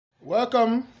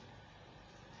Welcome.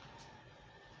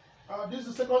 This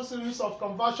is the second series of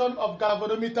conversion of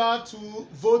galvanometer to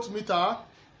voltmeter.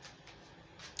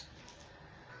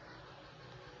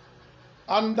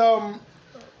 And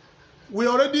we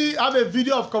already have a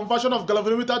video of conversion of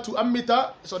galvanometer to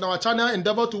ammeter. So on our channel,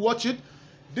 endeavor to watch it.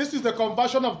 This is the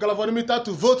conversion of galvanometer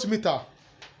to voltmeter.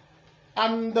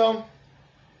 And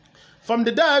from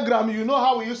the diagram, you know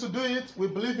how we used to do it. We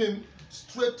believe in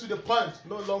straight to the point,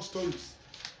 no long stories.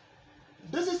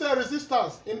 This is a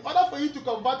resistance. In order for you to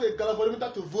convert a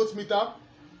galvanometer to voltmeter,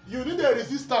 you need a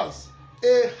resistance,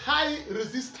 a high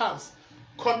resistance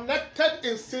connected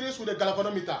in series with the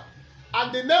galvanometer.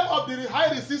 And the name of the high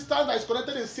resistance that is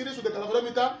connected in series with the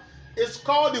galvanometer is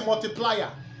called the multiplier.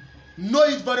 Know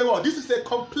it very well. This is a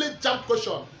complete jump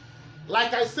question.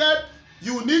 Like I said,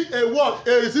 you need a what?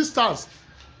 A resistance.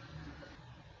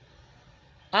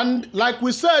 And like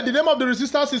we said, the name of the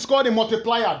resistance is called a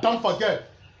multiplier. Don't forget.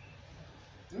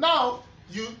 Now,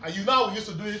 you know we used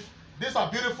to do it. This is a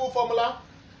beautiful formula.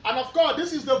 And of course,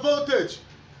 this is the voltage.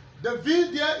 The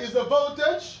V there is the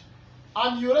voltage.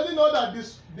 And you already know that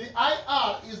the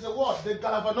IR is the what? The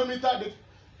galvanometer, the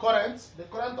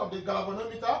current of the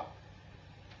galvanometer.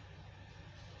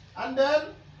 And then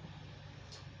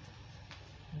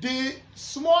the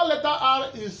small letter R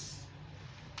is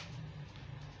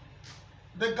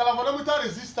the galvanometer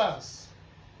resistance.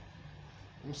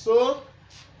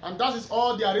 And that is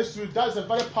all there is to it. That is a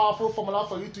very powerful formula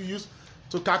for you to use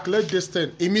to calculate this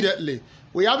thing immediately.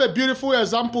 We have a beautiful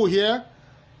example here.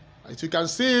 As you can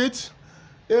see it,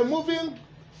 a moving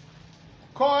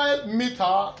coil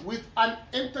meter with an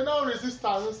internal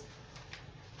resistance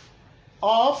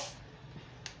of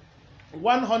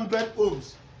 100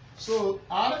 ohms. So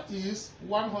R is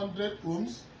 100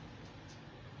 ohms.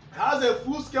 Has a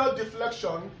full scale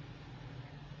deflection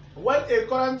when a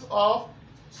current of,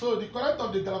 so the current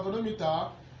of the galvanometer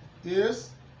is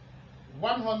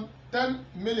 110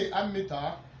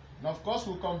 milliammeter. And of course,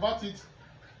 we'll convert it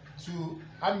to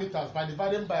ammeters by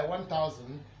dividing by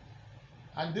 1000.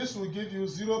 And this will give you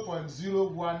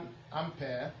 0.01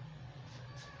 ampere.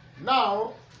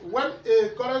 Now, when a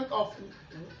current of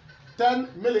 10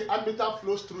 milliammeter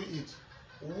flows through it,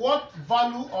 what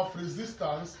value of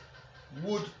resistance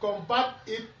would convert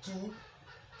it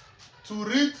to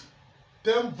read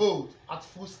 10 volts at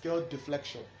full scale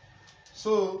deflection?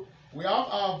 So we have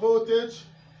our voltage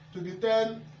to be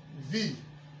 10 V.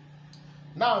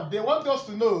 Now they want us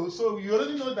to know, so you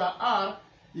already know that R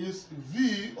is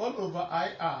V all over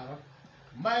IR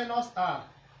minus R.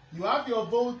 You have your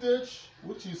voltage,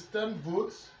 which is 10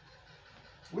 volts,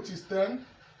 which is 10,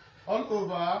 all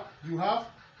over, you have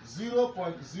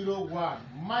 0.01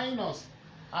 minus,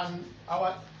 and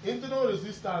our internal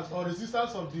resistance or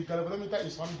resistance of the galvanometer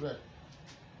is 100.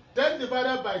 10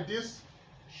 divided by this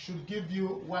should give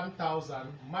you 1000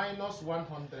 minus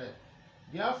 100.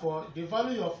 Therefore, the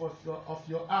value of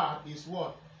your R is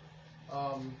what?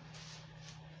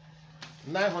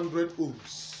 900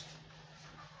 ohms.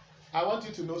 I want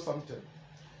you to know something.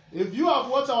 If you have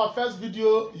watched our first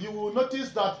video, you will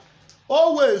notice that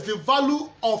always the value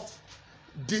of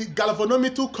the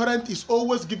galvanometer current is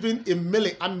always given in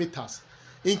milliammeters.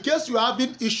 In case you are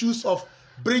having issues of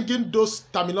bringing those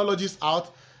terminologies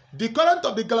out, the current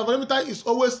of the galvanometer is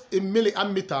always in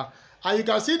milliammeter. And you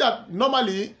can see that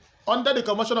normally under the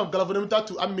conversion of galvanometer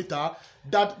to ammeter,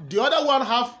 that the other one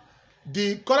have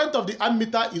the current of the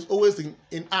ammeter is always in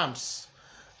amps.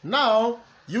 Now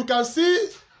you can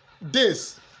see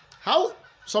this. How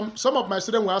some of my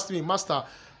students will ask me, Master,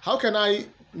 how can I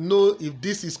know if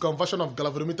this is conversion of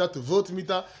galvanometer to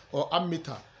voltmeter or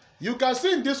ammeter? You can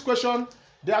see in this question,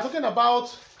 they are talking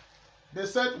about, they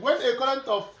said when a current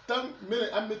of 10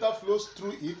 milliammeter flows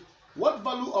through it, what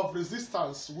value of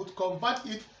resistance would convert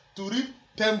it to read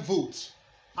 10 volts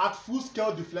at full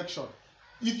scale deflection?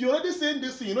 If you're already saying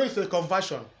this, you know it's a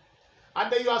conversion.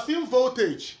 And then you are seeing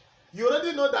voltage, you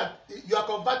already know that you are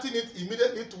converting it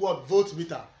immediately to what?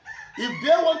 Voltmeter. If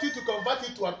they want you to convert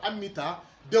it to an ammeter,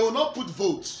 they will not put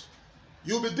volts.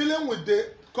 You'll be dealing with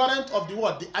the current of the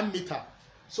what? The ammeter.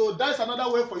 So that's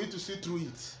another way for you to see through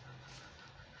it.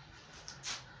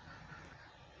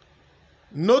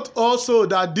 Note also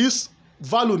that this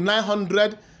value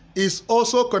 900 is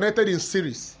also connected in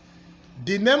series.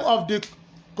 The name of the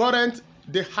current,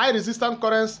 the high resistance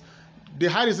currents, the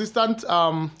high resistance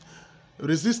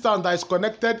resistance that is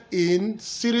connected in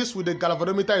series with the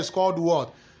galvanometer is called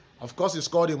what? Of course, it's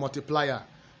called a multiplier.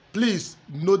 Please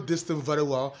note this thing very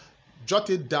well. Jot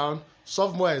it down.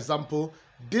 Solve more example.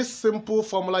 This simple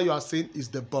formula you are seeing is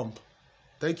the bomb.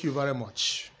 Thank you very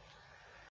much.